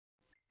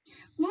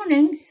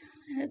Morning,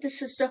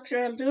 this is Dr.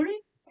 Alduri.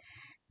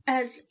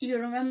 As you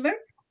remember,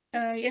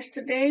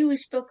 yesterday we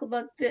spoke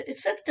about the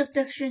effect of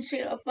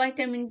deficiency of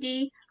vitamin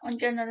D on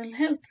general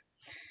health,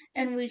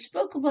 and we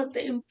spoke about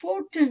the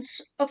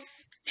importance of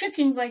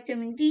checking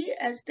vitamin D,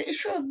 as the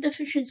issue of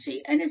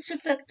deficiency and its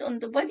effect on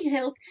the body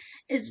health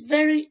is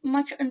very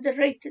much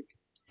underrated.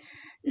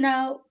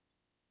 Now,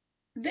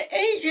 the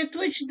age at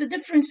which the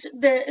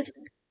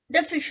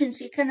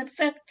deficiency can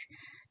affect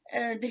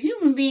the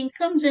human being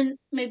comes in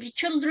maybe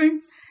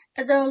children,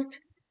 adult,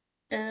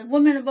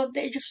 women above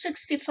the age of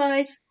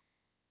 65,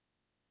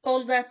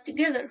 all that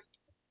together.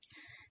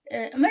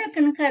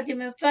 American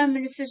Academy of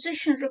Family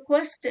Physicians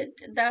requested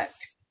that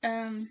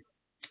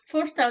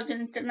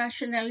 4,000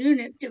 international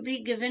units to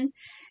be given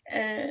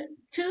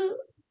to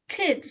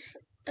kids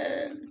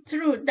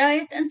through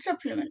diet and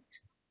supplement.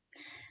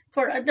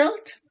 For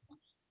adult,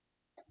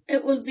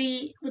 it will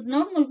be, with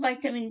normal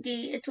vitamin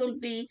D, it will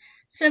be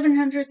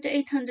 700 to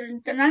 800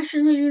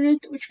 international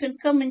units, which can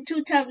come in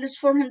 2 tablets,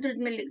 400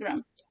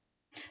 milligrams.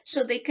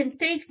 So they can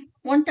take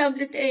 1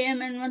 tablet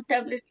AM and 1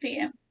 tablet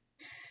PM.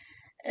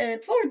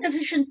 For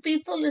deficient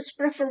people, it's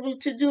preferable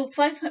to do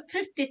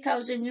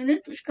 50,000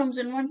 units, which comes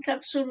in 1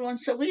 capsule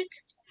once a week.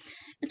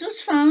 It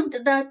was found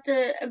that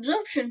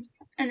absorption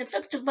and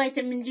effect of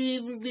vitamin D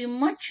will be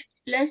much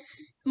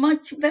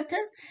better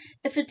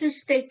if it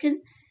is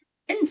taken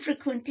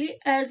infrequently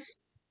as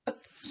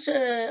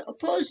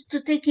opposed to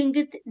taking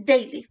it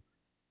daily.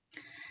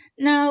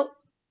 Now,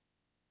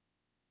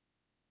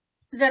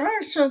 there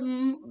are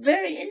some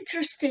very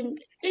interesting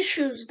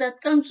issues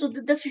that comes with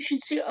the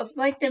deficiency of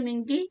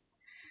vitamin D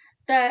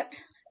that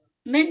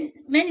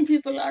many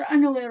people are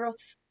unaware of.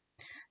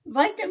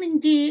 Vitamin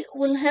D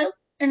will help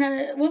in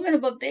a woman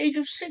above the age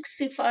of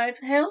 65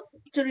 help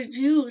to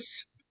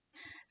reduce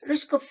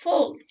risk of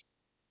fall.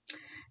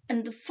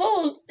 And the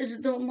fall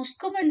is the most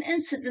common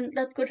incident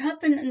that could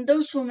happen in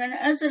those women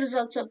as a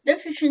result of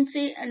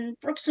deficiency and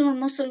proximal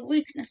muscle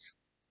weakness.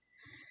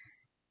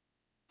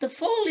 The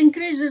fall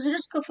increases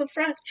risk of a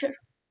fracture,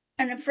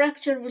 and a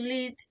fracture will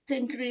lead to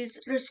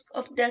increased risk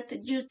of death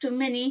due to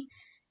many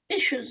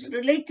issues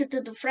related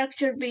to the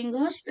fracture, being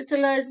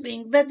hospitalized,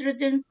 being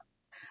bedridden,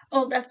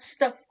 all that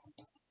stuff.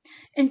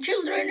 In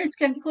children, it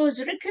can cause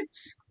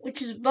rickets,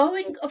 which is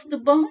bowing of the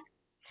bone,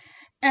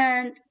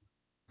 and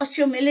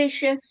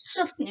osteomalacia,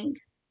 softening.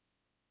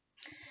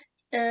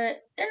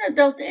 In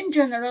adult in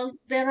general,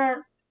 there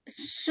are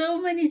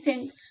so many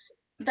things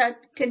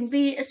that can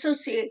be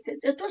associated.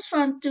 It was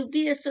found to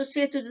be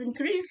associated with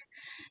increased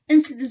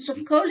incidence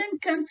of colon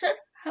cancer.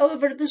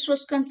 However, this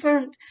was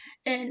confirmed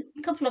in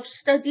a couple of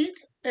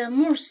studies.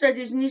 More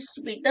studies needs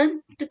to be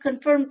done to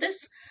confirm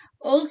this.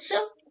 Also,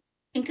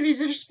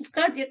 increased risk of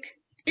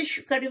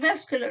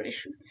cardiovascular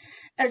issue,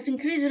 as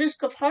increased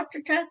risk of heart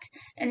attack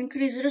and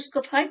increased risk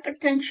of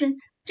hypertension,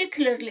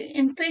 particularly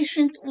in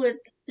patients with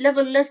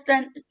level less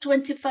than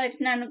 25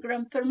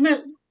 nanogram per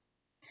ml.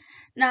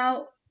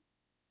 Now,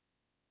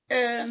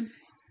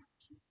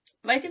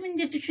 vitamin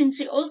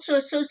deficiency also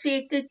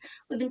associated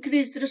with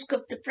increased risk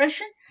of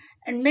depression,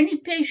 and many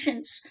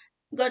patients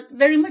got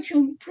very much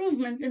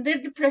improvement in their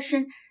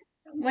depression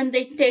when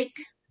they take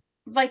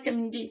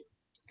vitamin D.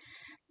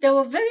 There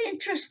were very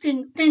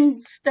interesting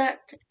things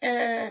that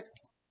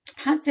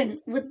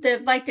happen with the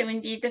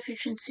vitamin D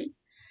deficiency.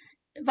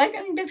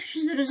 Vitamin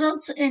deficiency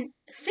results in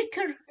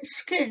thicker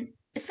skin.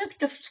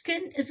 Effect of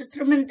skin is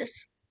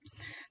tremendous.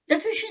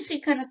 Deficiency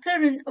can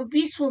occur in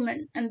obese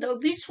women, and the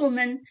obese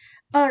women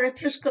are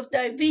at risk of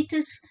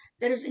diabetes.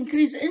 There is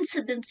increased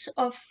incidence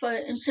of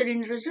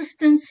insulin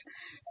resistance.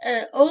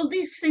 All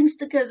these things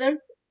together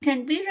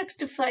can be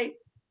rectified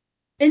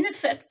in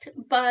effect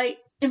by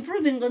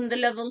improving on the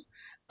level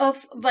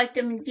of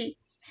vitamin D.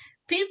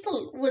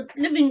 People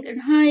living in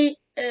high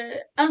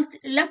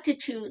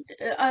latitude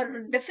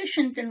are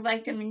deficient in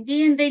vitamin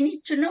D, and they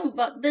need to know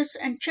about this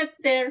and check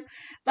their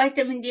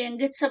vitamin D and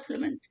get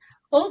supplement.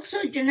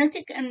 Also,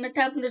 genetic and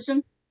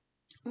metabolism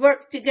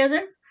work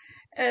together,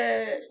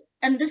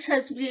 and this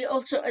has been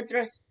also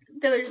addressed.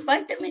 The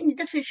vitamin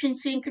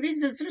deficiency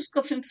increases risk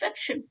of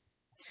infection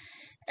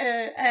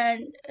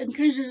and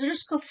increases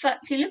risk of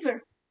fatty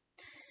liver.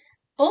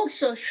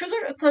 Also,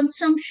 sugar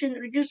consumption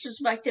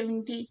reduces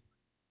vitamin D.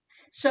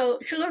 So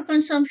sugar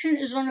consumption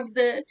is one of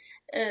the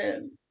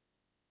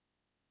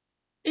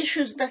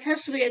issues that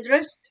has to be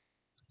addressed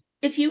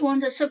if you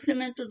want a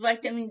supplement with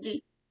vitamin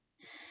D.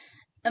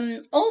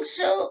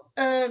 Also,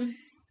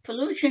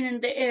 pollution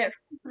in the air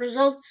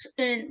results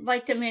in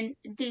vitamin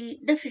D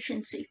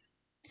deficiency.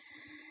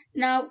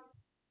 Now,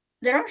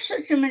 there are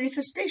certain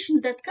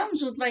manifestations that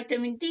comes with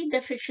vitamin D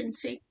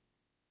deficiency.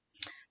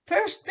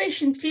 First,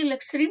 patient feel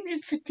extremely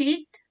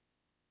fatigued,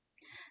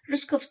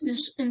 risk of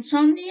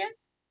insomnia,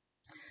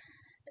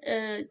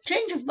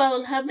 change of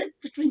bowel habit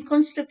between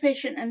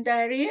constipation and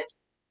diarrhea,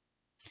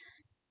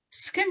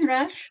 skin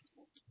rash,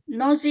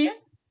 nausea,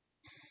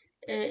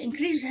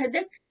 increased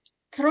headache,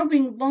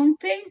 throbbing bone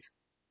pain,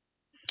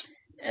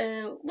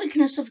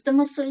 weakness of the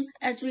muscle,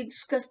 as we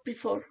discussed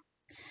before.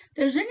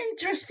 There's an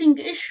interesting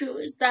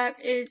issue that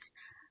is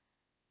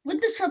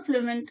With the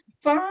supplement,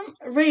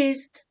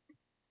 farm-raised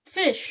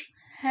fish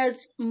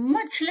has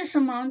much less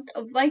amount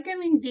of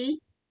vitamin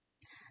D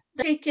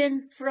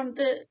taken from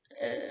the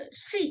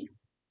sea.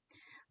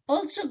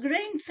 Also,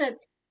 grain-fed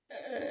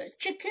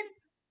chicken,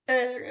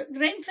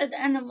 grain-fed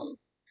animal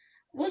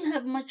will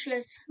have much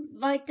less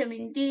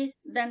vitamin D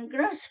than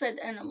grass-fed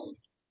animal.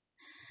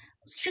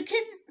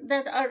 Chicken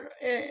that are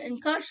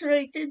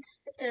incarcerated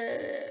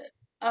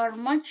are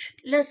much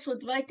less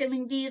with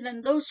vitamin D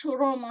than those who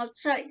roam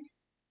outside.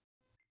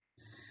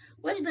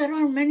 Well, there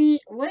are many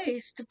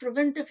ways to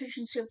prevent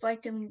deficiency of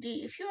vitamin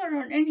D. If you are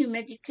on any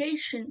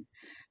medication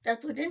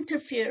that would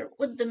interfere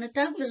with the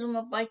metabolism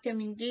of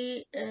vitamin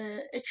D,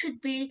 it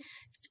should be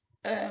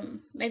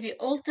maybe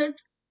altered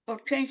or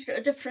changed to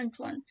a different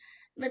one.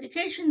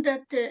 Medication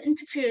that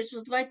interferes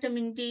with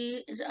vitamin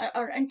D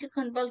are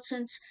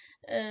anticonvulsants,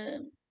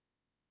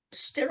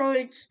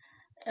 steroids,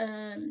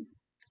 and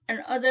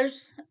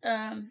others.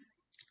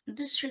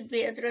 This should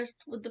be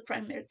addressed with the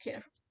primary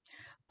care.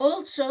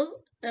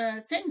 Also,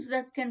 things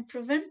that can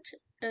prevent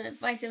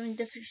vitamin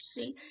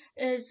deficiency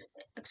is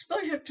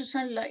exposure to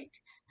sunlight.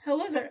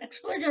 However,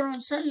 exposure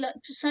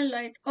to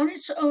sunlight on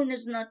its own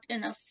is not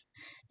enough.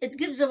 It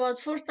gives about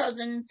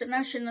 4,000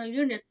 international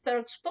units per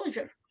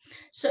exposure.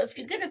 So if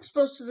you get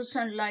exposed to the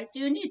sunlight,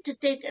 you need to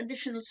take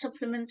additional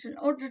supplements in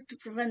order to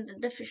prevent the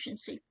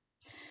deficiency.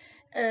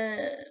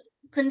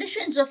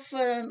 Conditions of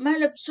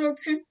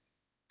malabsorption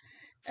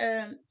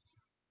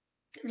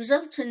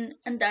results in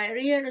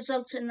diarrhea,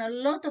 results in a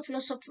lot of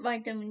loss of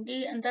vitamin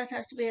D, and that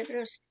has to be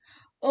addressed.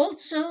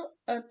 Also,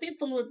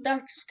 people with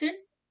dark skin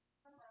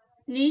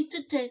need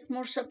to take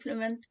more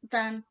supplement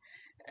than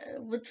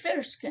with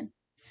fair skin.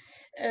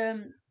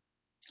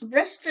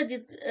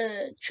 Breastfed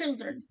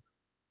children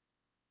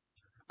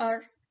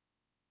are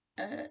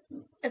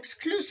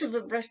exclusive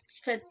of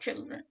breastfed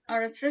children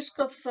are at risk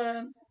of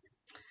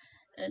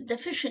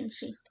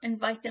deficiency in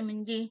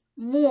vitamin D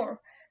more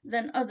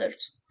than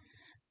others.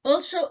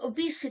 Also,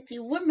 obesity.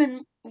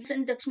 Women with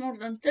index more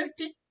than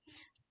 30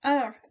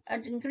 are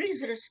at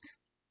increased risk,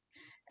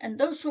 and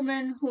those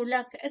women who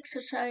lack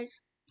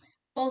exercise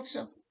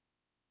also.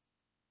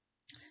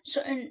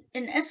 So in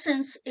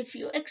essence, if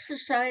you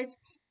exercise,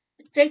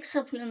 take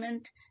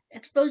supplement,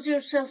 expose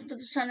yourself to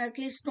the sun at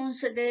least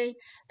once a day,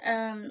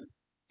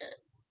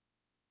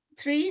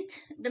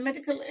 treat the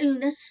medical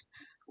illness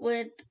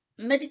with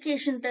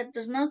medication that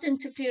does not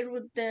interfere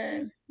with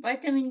the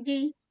vitamin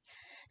D.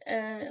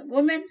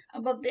 Women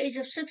above the age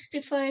of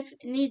 65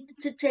 need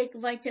to take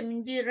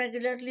vitamin D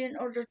regularly in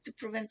order to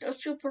prevent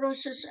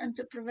osteoporosis and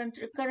to prevent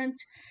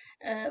recurrent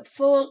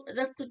fall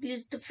that could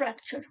lead to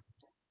fracture.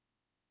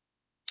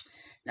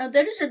 Now,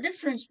 there is a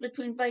difference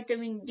between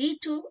vitamin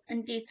D2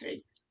 and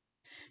D3.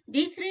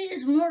 D3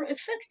 is more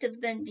effective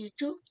than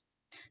D2.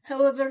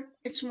 However,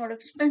 it's more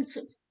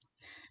expensive.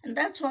 And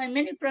that's why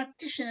many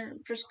practitioners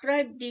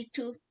prescribe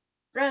D2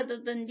 rather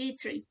than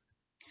D3.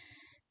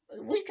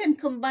 We can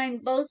combine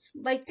both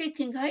by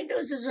taking high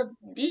doses of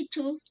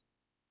D2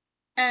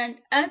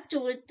 and add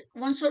to it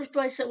once or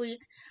twice a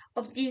week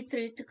of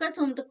D3 to cut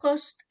on the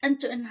cost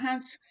and to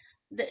enhance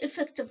the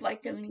effect of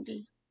vitamin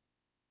D.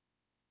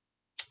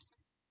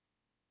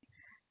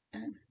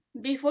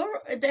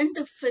 Before the end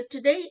of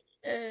today's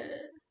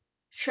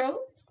show,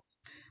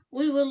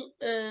 we will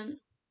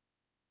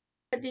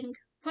adding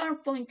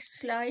PowerPoint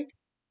slide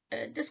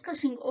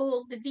discussing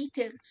all the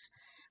details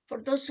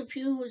for those of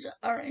you who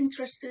are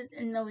interested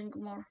in knowing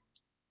more.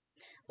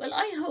 Well,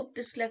 I hope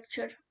this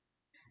lecture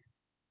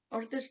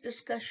or this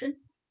discussion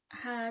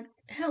had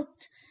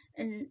helped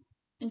in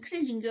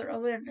increasing your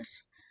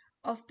awareness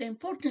of the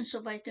importance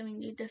of vitamin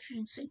D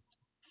deficiency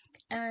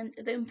and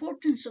the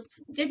importance of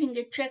getting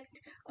it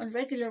checked on a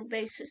regular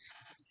basis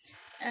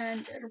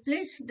and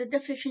replace the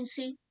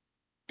deficiency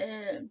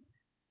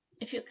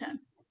if you can.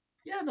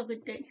 You have a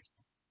good day.